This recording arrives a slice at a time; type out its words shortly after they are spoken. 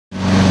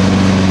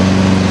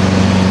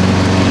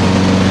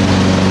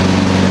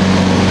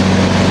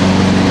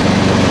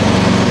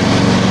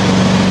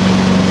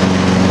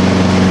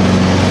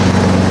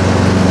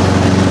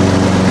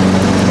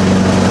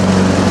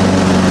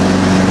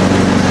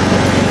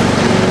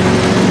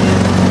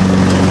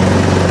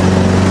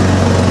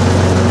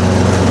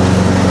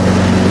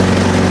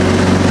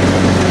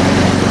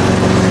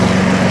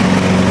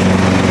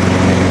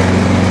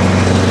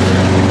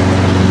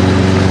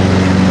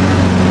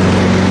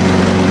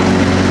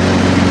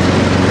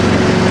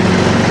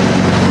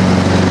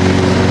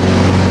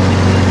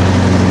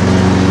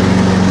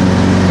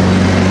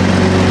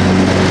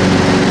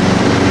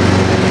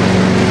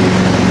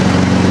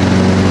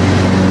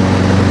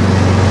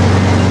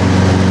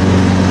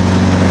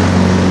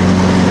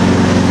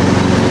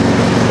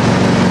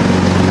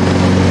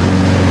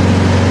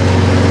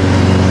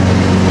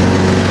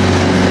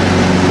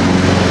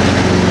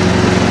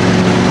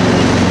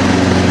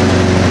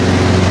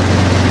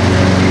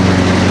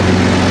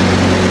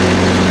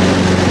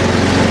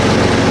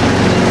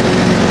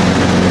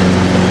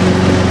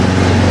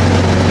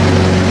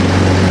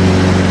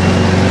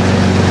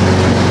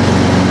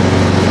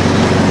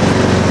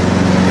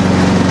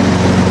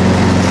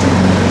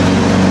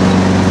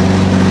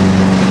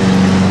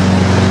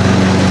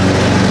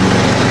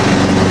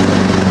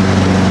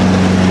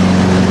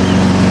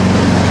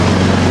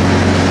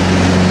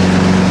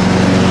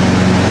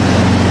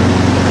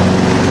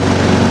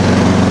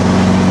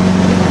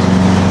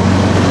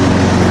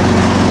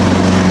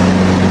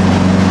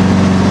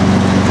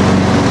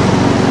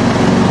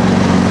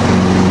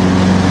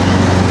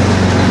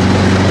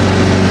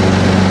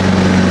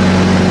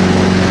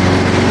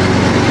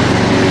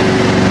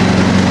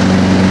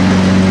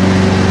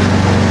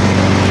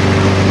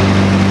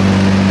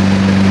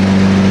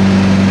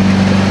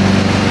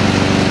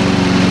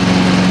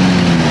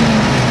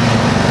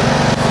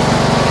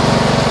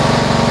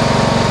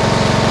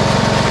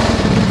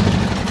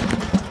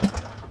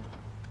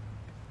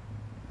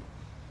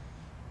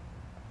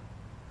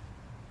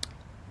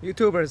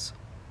YouTubers,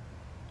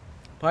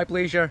 pipe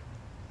leisure.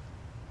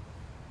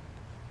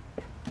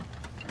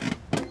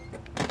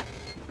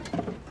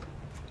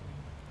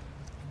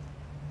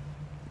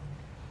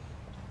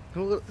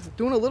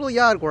 Doing a little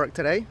yard work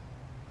today.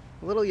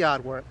 A little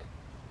yard work.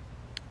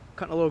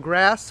 Cutting a little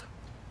grass.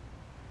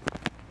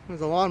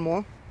 There's a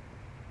lawnmower.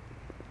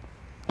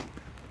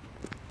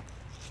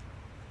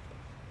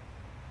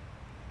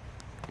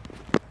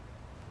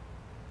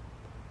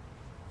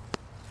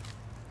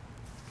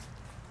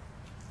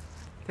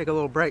 Take a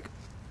little break.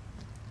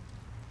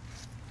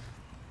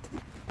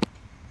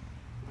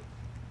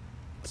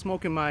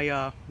 Smoking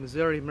my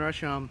Missouri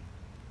Meerschaum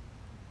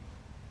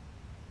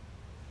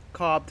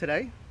cob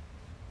today.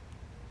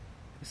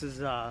 This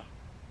is it's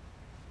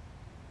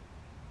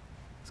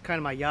kind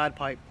of my yard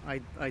pipe.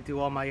 I do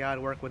all my yard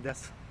work with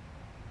this.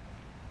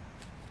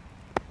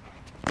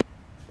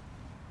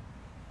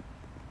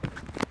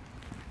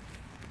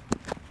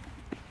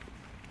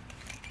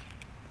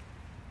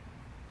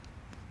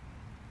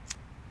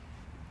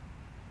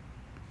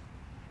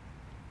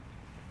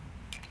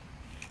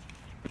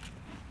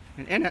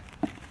 And in it,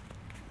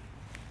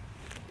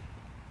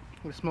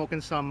 we're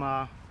smoking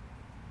some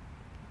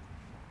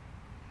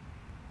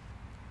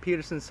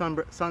Petersons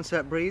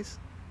Sunset Breeze.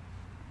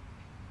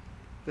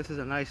 This is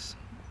a nice,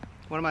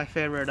 one of my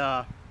favorite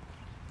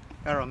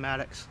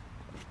aromatics.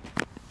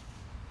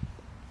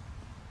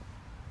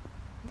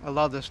 I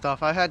love this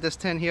stuff. I had this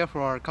tin here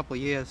for a couple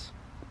of years.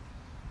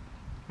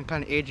 I'm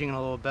kind of aging it a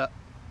little bit.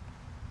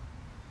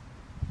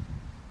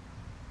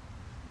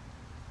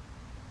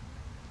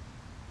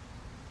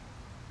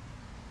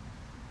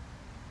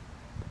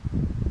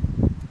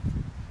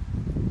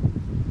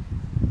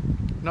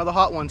 Another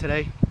hot one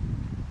today.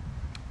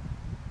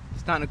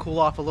 It's starting to cool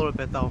off a little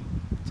bit though.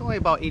 It's only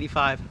about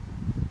 85.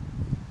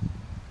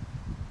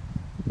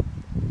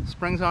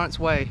 Spring's on its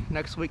way.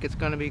 Next week it's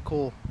going to be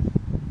cool.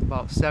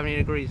 About 70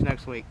 degrees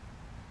next week.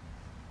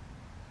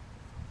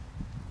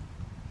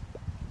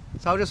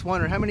 So I was just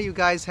wondering, how many of you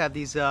guys have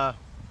these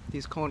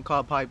corn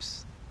cob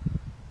pipes,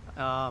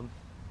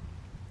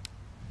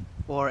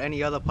 or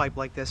any other pipe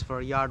like this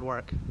for yard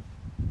work?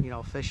 You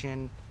know,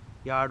 fishing,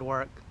 yard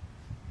work,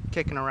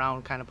 kicking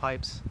around kind of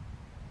pipes.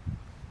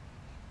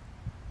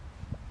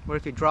 Or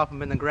if you drop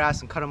them in the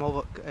grass and cut them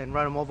over and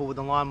run them over with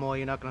the lawnmower,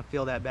 you're not going to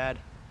feel that bad.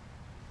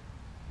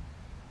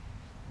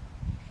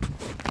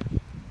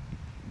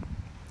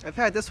 I've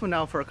had this one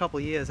now for a couple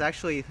of years.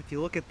 Actually, if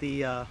you look at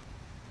the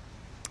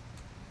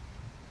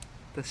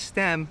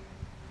stem,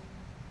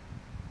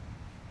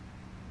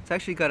 it's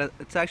actually got a,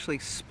 it's actually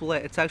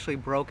split. It's actually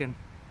broken.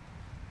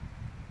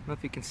 I don't know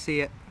if you can see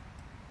it,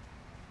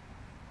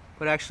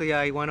 but actually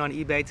I went on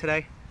eBay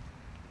today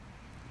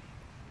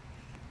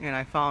and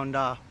I found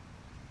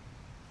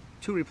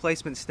 2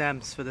 replacement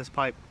stems for this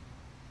pipe,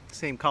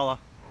 same color,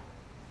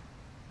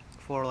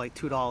 for like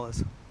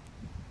 $2.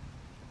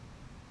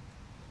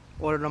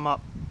 Ordered them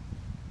up.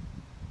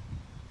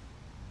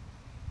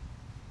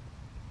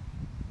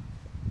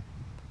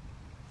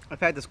 I've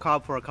had this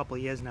cob for a couple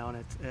of years now, and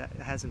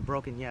it hasn't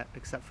broken yet,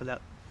 except for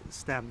that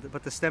stem.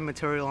 But the stem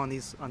material on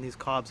these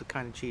cobs are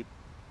kind of cheap.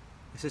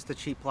 It's just a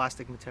cheap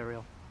plastic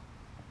material.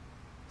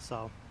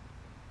 So,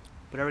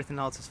 but everything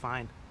else is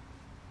fine.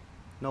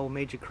 No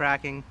major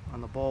cracking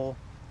on the bowl.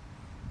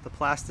 The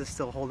plastic is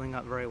still holding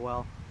up very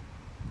well.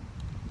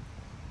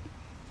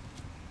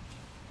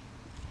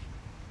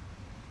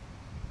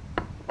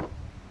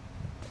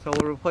 So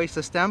we'll replace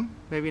the stem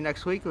maybe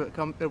next week. It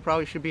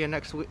probably should be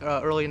next week,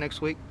 early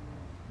next week.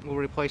 We'll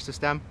replace the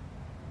stem,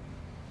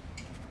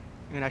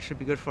 and that should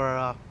be good for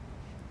a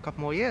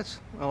couple more years,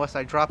 unless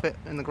I drop it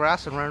in the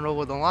grass and run it over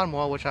with the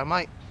lawnmower, which I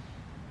might.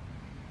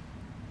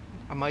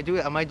 I might do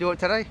it. I might do it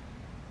today.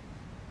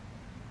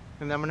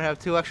 And then I'm gonna have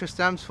 2 extra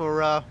stems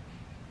for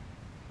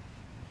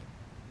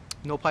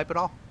no pipe at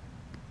all.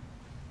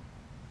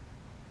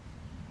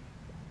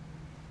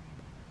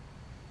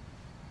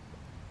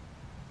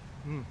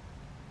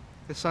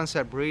 This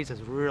Sunset Breeze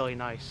is really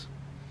nice.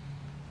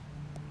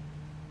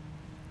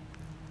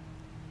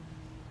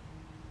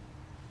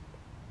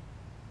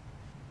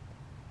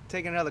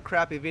 Taking another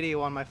crappy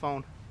video on my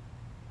phone.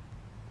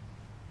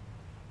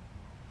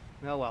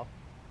 Oh well.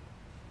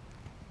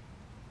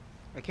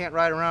 I can't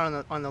ride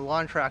around on the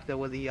lawn tractor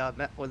with the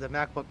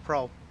MacBook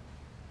Pro.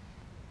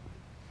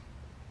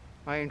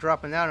 I ain't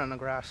dropping that on the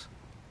grass.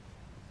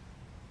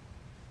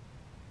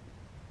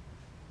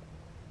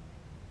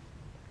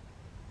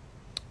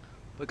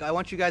 Look, I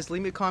want you guys to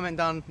leave me a comment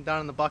down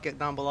in the bucket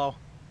down below.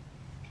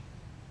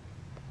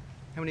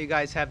 How many of you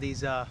guys have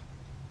these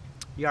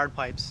yard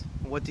pipes?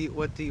 What do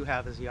you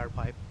have as a yard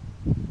pipe?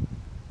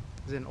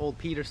 Is it an old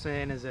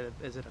Peterson? Is it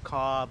a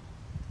cob?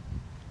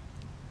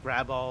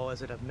 Bravo?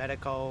 Is it a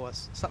Medico? Or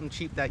something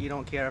cheap that you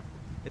don't care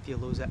if you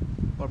lose it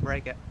or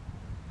break it?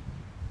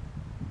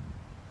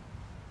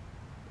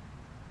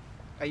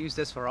 I use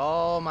this for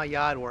all my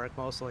yard work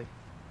mostly.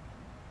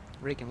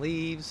 Raking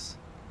leaves,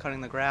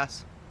 cutting the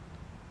grass.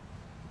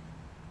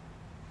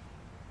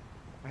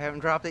 I haven't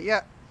dropped it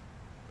yet.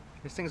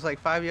 This thing's like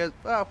 5 years,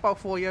 about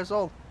 4 years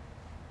old.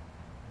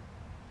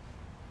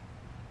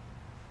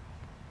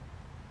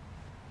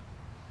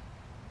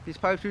 These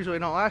pipes usually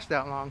don't last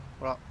that long.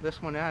 Well,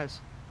 this one has.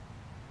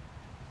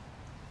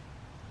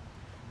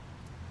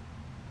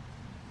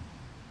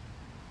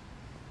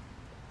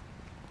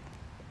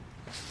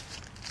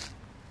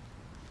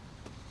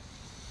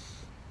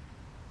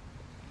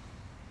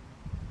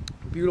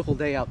 Beautiful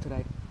day out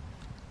today.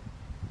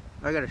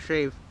 I gotta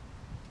shave.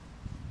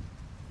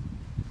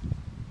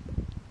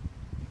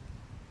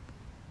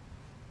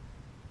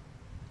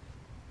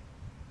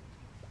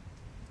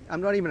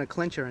 I'm not even a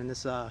clincher in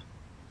this.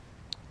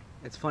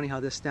 It's funny how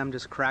this stem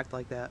just cracked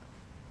like that.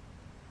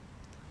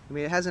 I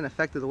mean, it hasn't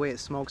affected the way it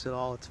smokes at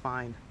all. It's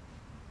fine.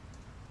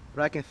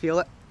 But I can feel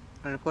it,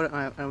 and I put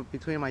it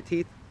between my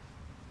teeth.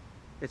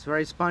 It's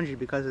very spongy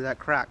because of that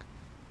crack.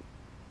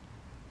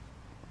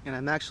 And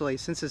I'm actually,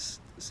 since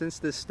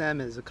this stem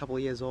is a couple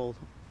of years old,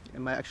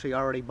 I'm actually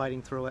already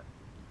biting through it.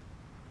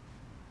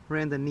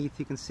 Right underneath,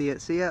 you can see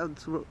it. See how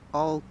it's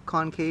all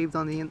concaved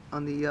on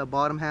the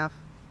bottom half?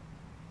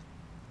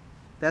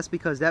 That's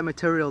because that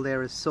material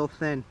there is so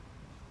thin.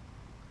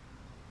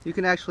 You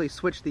can actually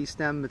switch these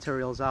stem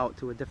materials out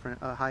to a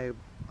different,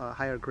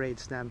 higher grade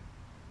stem.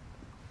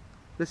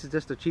 This is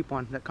just a cheap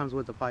one that comes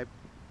with the pipe.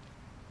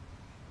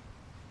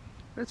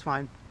 But it's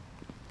fine.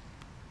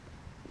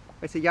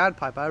 It's a yard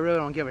pipe. I really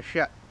don't give a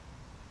shit.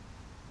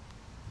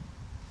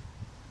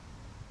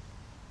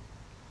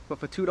 But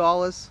for $2,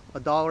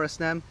 $1 a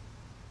stem,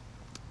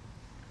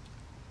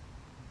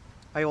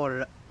 I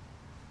ordered it.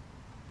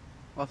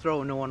 I'll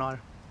throw a new one on.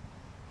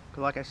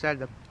 Because like I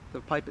said,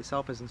 the pipe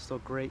itself is in still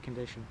great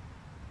condition.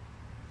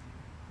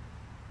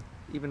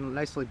 Even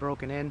nicely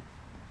broken in.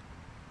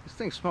 This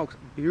thing smokes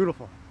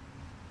beautiful.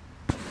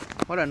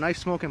 What a nice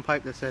smoking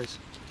pipe this is.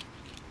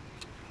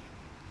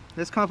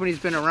 This company's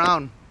been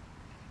around.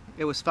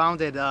 It was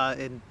founded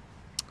in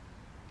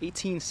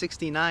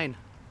 1869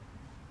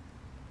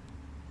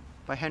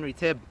 by Henry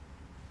Tibb.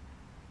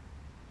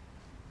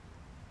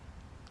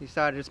 He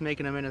started just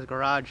making them in his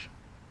garage.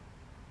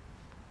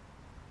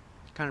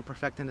 Kind of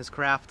perfecting his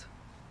craft.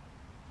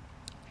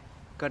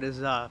 Got his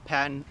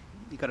patent.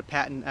 He got a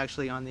patent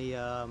actually on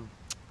the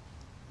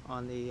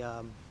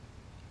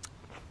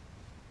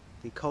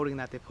coating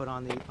that they put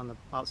on the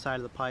outside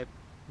of the pipe.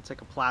 It's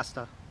like a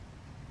plaster.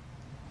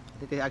 I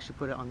think they actually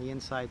put it on the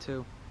inside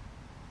too.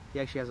 He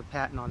actually has a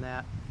patent on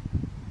that.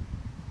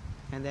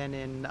 And then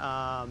in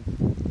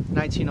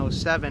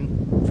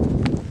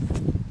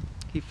 1907,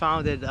 he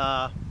founded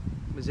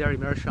Missouri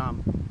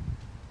Meerschaum.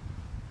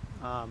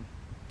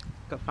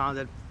 Got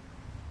founded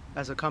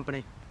as a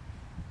company.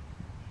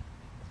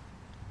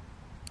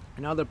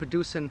 And now they're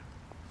producing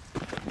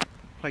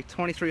like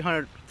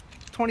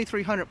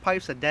 2,300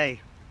 pipes a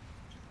day.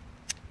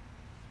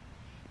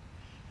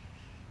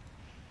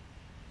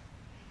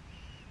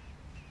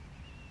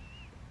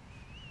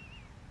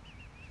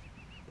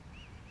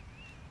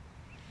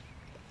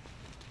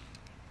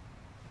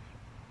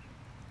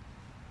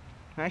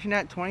 Imagine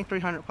that,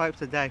 2,300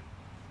 pipes a day.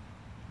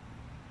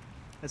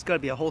 There's got to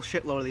be a whole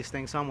shitload of these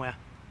things somewhere.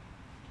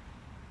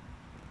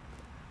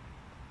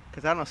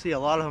 Because I don't see a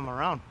lot of them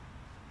around.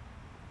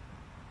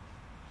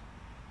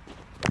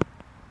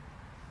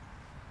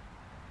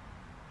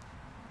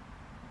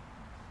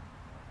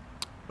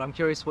 But I'm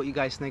curious what you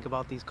guys think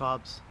about these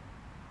cobs.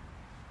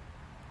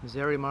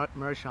 Missouri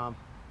Meerschaum.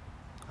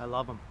 I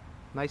love them.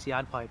 Nice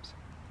yard pipes.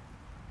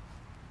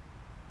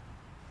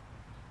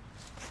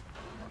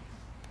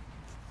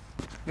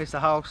 Here's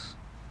the house.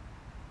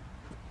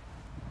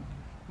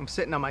 I'm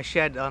sitting on my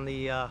shed on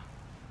the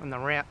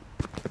ramp.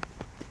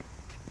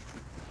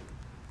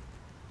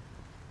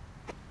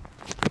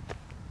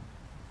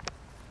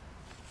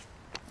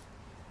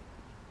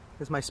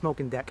 This is my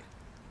smoking deck.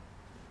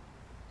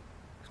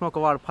 Smoke a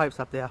lot of pipes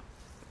up there.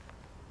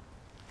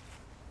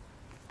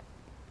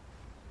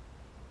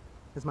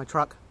 There's my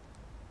truck.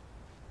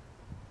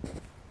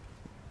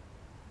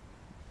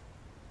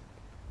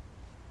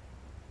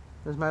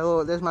 There's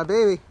my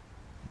baby.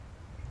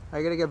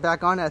 I gotta get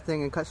back on that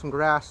thing and cut some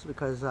grass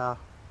because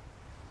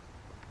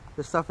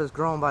this stuff is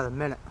growing by the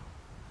minute.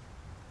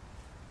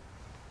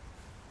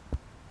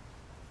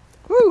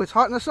 Woo, it's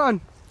hot in the sun.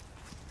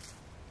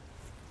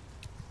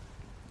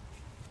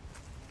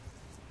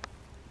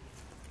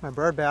 My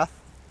bird bath.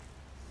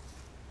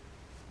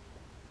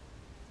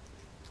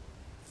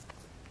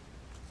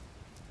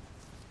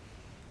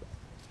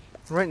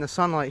 Right in the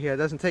sunlight here. It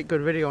doesn't take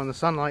good video in the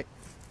sunlight.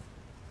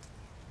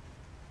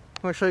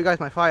 I'm going to show you guys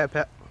my fire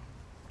pit.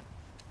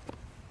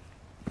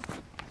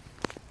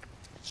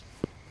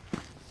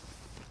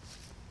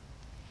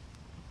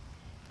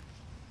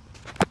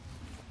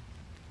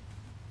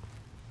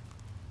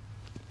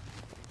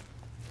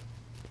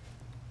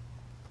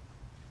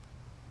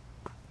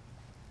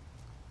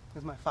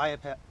 Here's my fire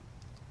pit.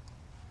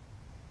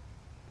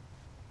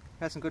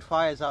 Got some good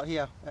fires out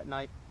here at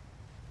night.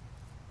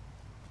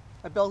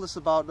 I built it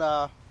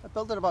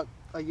about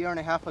a year and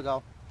a half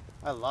ago.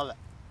 I love it.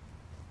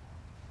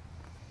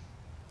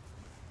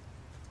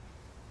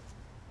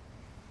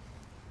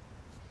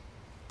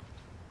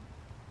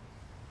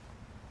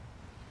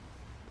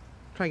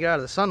 Trying to get out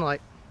of the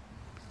sunlight.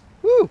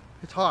 Woo!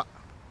 It's hot.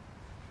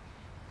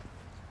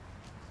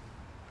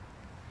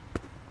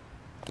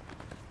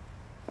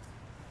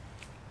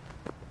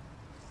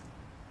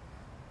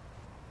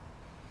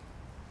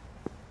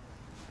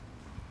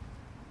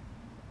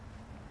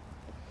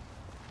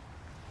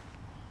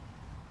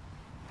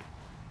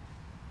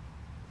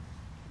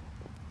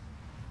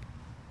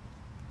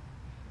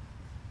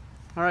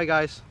 Alright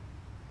guys.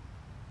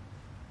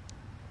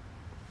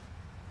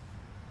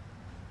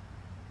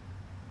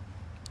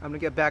 I'm gonna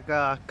get back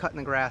cutting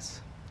the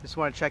grass. Just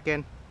want to check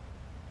in,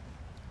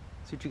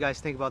 see what you guys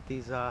think about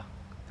these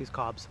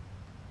cobs.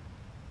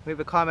 Leave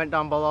a comment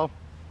down below.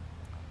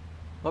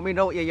 Let me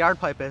know what your yard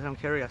pipe is. I'm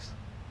curious.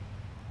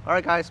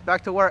 Alright guys,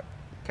 back to work.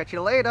 Catch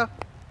you later.